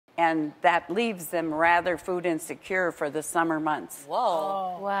and that leaves them rather food insecure for the summer months.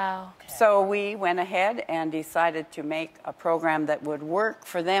 Whoa. Wow. Okay. So we went ahead and decided to make a program that would work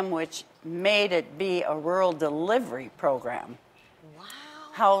for them, which made it be a rural delivery program. Wow.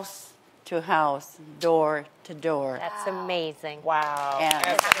 House to house, door to door. That's amazing. Wow. And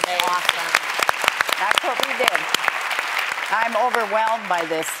That's amazing. Awesome. that's what we did. I'm overwhelmed by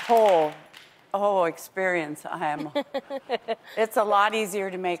this whole experience. It's a lot easier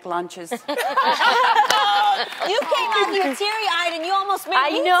to make lunches. You came on here teary-eyed, and you almost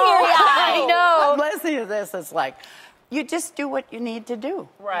made me teary-eyed. I know. I'm listening to this. It's like, you just do what you need to do.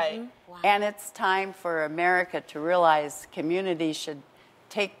 Right. Wow. And it's time for America to realize communities should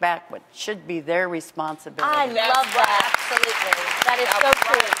take back what should be their responsibility. I love that. Absolutely. That is so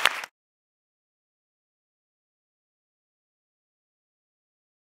true.